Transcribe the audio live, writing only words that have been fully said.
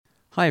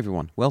Hi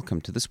everyone, welcome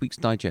to this week's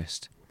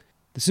Digest.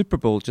 The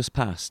Superbowl just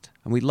passed,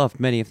 and we loved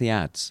many of the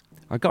ads.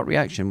 Our gut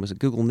reaction was that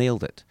Google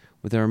nailed it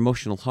with their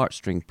emotional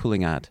heartstring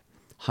pulling ad.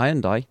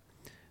 Hyundai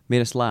made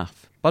us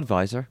laugh.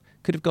 Budweiser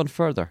could have gone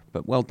further,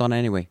 but well done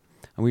anyway.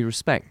 And we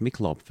respect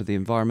Michelob for the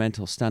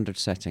environmental standard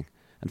setting.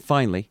 And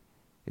finally,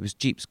 it was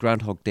Jeep's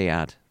Groundhog Day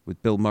ad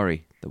with Bill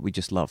Murray that we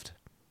just loved.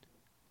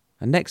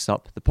 And next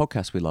up, the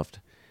podcast we loved.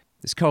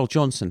 It's Carl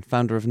Johnson,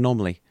 founder of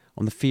Anomaly,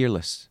 on the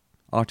Fearless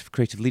Art of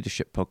Creative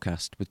Leadership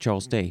podcast with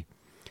Charles Day.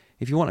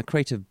 If you want a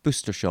creative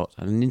booster shot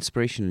and an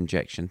inspiration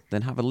injection,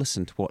 then have a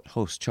listen to what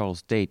host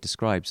Charles Day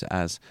describes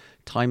as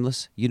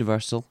timeless,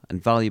 universal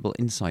and valuable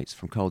insights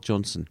from Carl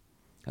Johnson.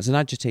 As an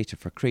agitator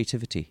for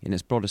creativity in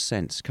its broadest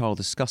sense, Carl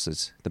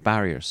discusses the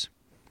barriers.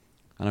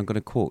 And I'm going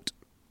to quote,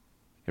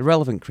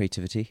 "Irrelevant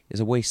creativity is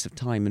a waste of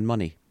time and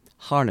money.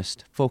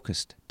 Harnessed,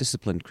 focused,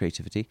 disciplined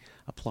creativity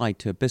applied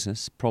to a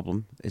business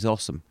problem is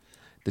awesome.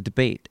 The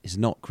debate is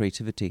not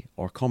creativity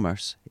or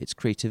commerce, it's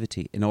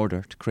creativity in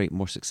order to create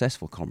more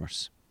successful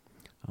commerce."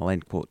 I'll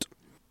end quote.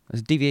 As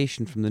a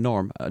deviation from the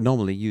norm,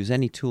 Anomaly use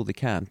any tool they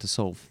can to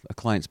solve a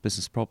client's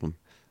business problem.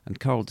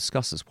 And Carl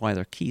discusses why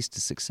their keys to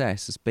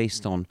success is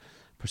based on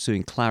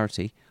pursuing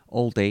clarity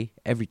all day,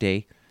 every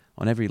day,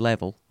 on every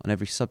level, on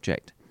every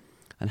subject,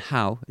 and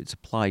how it's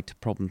applied to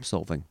problem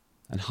solving,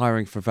 and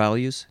hiring for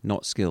values,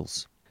 not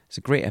skills. It's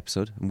a great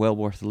episode and well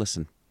worth a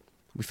listen.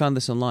 We found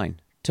this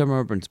online. Tim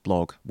Urban's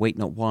blog, Wait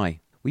Not Why.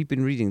 We've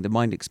been reading the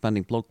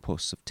mind-expanding blog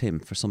posts of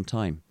Tim for some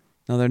time.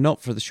 Now, they're not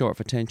for the short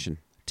of attention.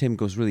 Tim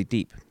goes really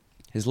deep.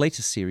 His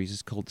latest series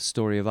is called The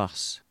Story of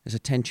Us. It's a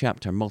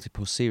 10-chapter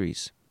multi-post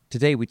series.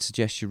 Today, we'd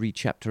suggest you read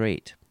Chapter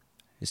 8.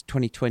 It's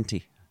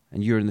 2020,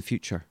 and you're in the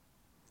future.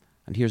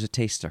 And here's a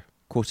taster,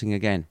 quoting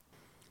again.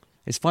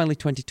 "It's finally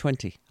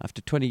 2020. After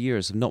 20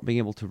 years of not being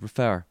able to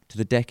refer to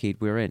the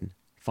decade we're in,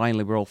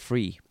 finally we're all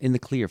free, in the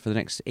clear for the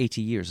next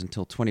 80 years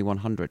until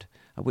 2100,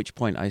 at which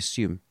point I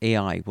assume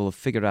AI will have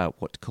figured out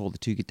what to call the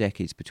two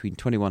decades between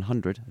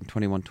 2100 and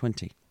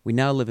 2120. We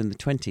now live in the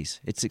 20s.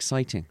 It's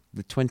exciting.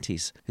 The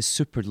 20s is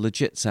super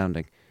legit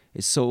sounding.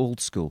 It's so old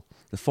school.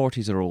 The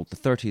 40s are old, the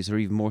 30s are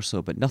even more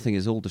so, but nothing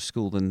is older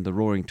school than the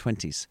roaring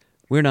 20s.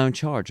 We're now in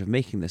charge of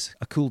making this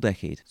a cool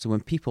decade, so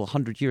when people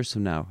 100 years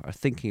from now are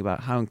thinking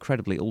about how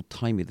incredibly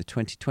old-timey the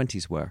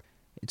 2020s were,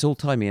 it's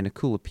old-timey in a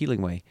cool,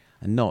 appealing way,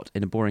 and not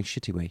in a boring,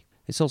 shitty way.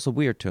 It's also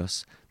weird to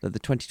us that the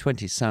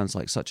 2020s sounds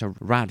like such a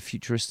rad,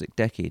 futuristic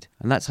decade,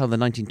 and that's how the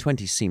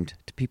 1920s seemed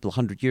to people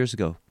 100 years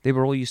ago. They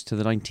were all used to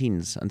the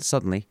 19s, and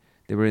suddenly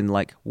they were in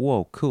like,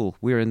 whoa, cool,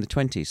 we're in the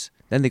 20s.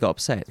 Then they got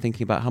upset,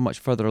 thinking about how much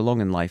further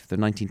along in life their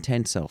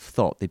 1910 self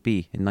thought they'd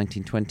be in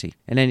 1920.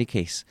 In any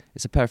case,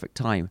 it's a perfect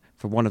time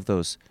for one of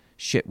those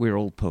shit we're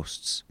old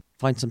posts.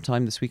 Find some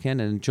time this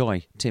weekend and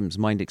enjoy Tim's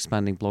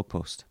mind-expanding blog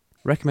post.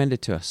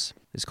 Recommended to us.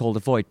 It's called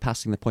Avoid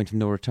Passing the Point of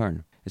No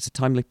Return. It's a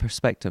timely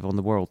perspective on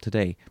the world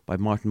today by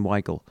Martin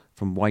Weigel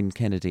from Wyden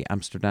Kennedy,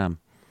 Amsterdam.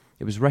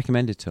 It was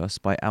recommended to us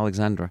by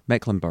Alexandra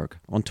Mecklenburg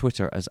on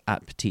Twitter as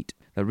 @petite,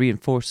 that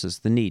reinforces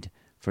the need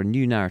for a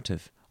new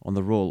narrative on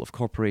the role of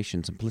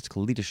corporations and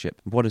political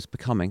leadership in what is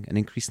becoming an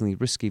increasingly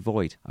risky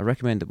void. I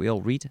recommend that we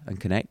all read and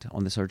connect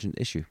on this urgent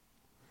issue.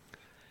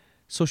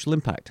 Social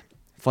impact,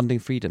 funding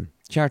freedom,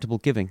 charitable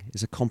giving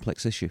is a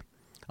complex issue.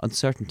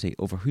 Uncertainty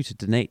over who to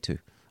donate to,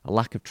 a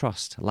lack of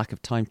trust, a lack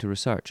of time to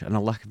research, and a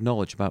lack of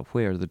knowledge about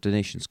where the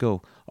donations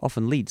go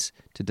often leads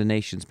to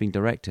donations being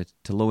directed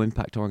to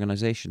low-impact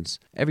organisations.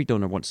 Every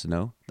donor wants to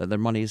know that their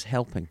money is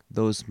helping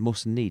those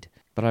most in need,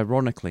 but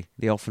ironically,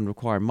 they often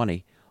require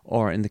money,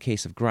 or in the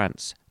case of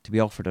grants, to be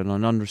offered on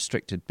an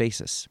unrestricted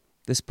basis.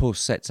 This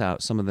post sets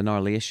out some of the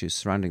gnarly issues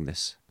surrounding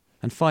this.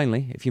 And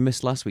finally, if you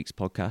missed last week's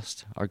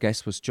podcast, our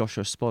guest was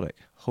Joshua Spodek,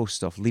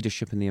 host of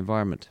Leadership in the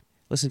Environment.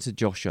 Listen to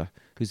Joshua,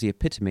 who's the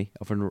epitome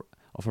of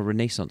a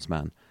Renaissance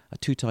man, a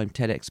 2-time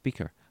TEDx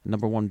speaker, a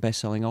 #1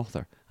 best-selling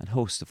author, and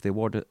host of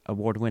the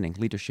award-winning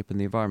Leadership in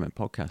the Environment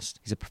podcast.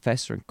 He's a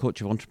professor and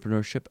coach of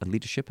entrepreneurship and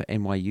leadership at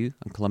NYU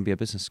and Columbia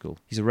Business School.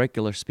 He's a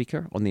regular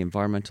speaker on the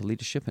environmental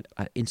leadership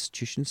at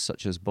institutions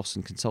such as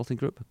Boston Consulting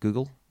Group,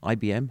 Google,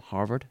 IBM,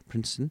 Harvard,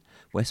 Princeton,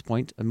 West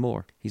Point, and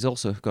more. He's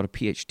also got a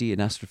PhD in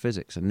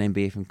astrophysics and an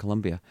MBA from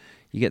Columbia.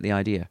 You get the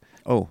idea.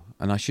 Oh,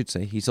 and I should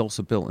say, he's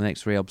also built an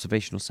X-ray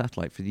observational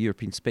satellite for the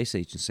European Space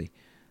Agency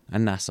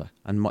and NASA,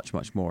 and much,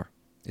 much more.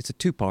 It's a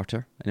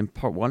 2-parter, and in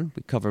part 1,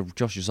 we cover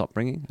Josh's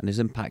upbringing and his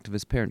impact of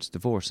his parents'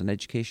 divorce and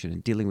education in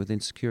dealing with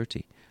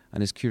insecurity,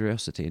 and his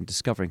curiosity in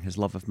discovering his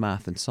love of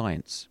math and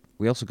science.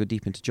 We also go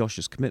deep into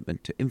Josh's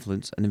commitment to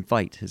influence and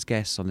invite his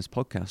guests on his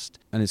podcast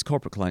and his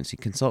corporate clients he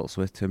consults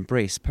with to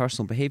embrace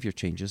personal behaviour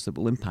changes that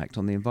will impact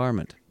on the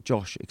environment.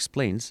 Josh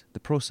explains the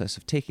process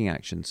of taking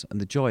actions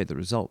and the joy that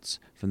results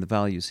from the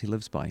values he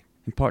lives by.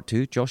 In part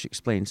 2, Josh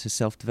explains his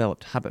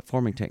self-developed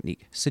habit-forming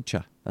technique,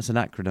 SIDCHA. That's an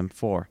acronym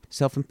for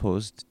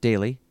Self-Imposed,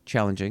 Daily,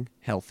 Challenging,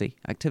 Healthy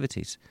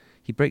Activities.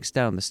 He breaks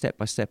down the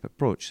step-by-step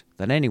approach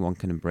that anyone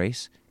can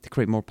embrace to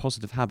create more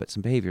positive habits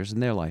and behaviours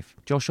in their life.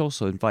 Josh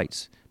also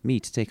invites me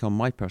to take on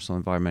my personal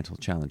environmental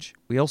challenge.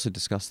 We also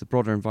discuss the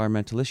broader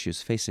environmental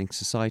issues facing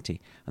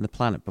society and the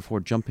planet before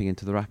jumping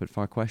into the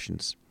rapid-fire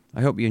questions.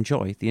 I hope you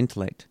enjoy the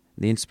intellect,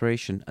 the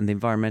inspiration and the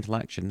environmental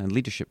action and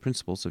leadership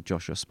principles of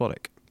Joshua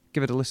Spodek.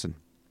 Give it a listen.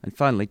 And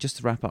finally, just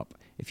to wrap up,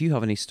 if you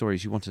have any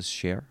stories you want us to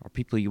share or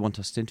people you want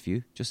us to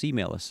interview, just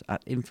email us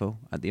at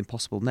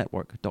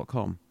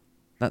info@theimpossiblenetwork.com.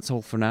 That's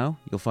all for now.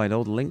 You'll find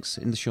all the links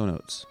in the show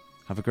notes.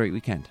 Have a great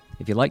weekend.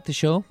 If you like the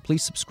show,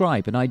 please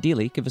subscribe and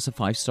ideally give us a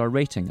 5-star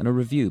rating and a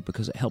review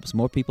because it helps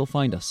more people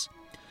find us.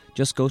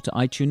 Just go to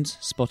iTunes,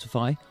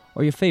 Spotify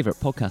or your favourite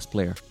podcast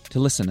player to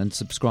listen and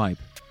subscribe.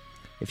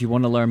 If you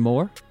want to learn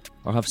more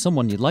or have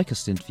someone you'd like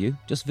us to interview,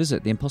 just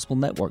visit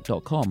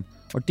theimpossiblenetwork.com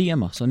or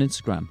DM us on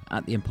Instagram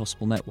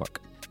 @theimpossiblenetwork.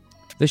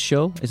 This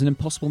show is an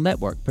Impossible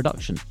Network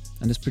production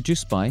and is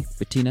produced by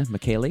Bettina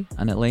McKaylee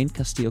and Elaine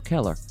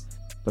Castillo-Keller.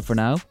 But for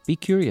now, be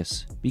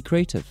curious, be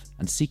creative,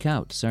 and seek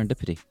out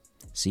serendipity.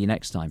 See you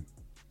next time.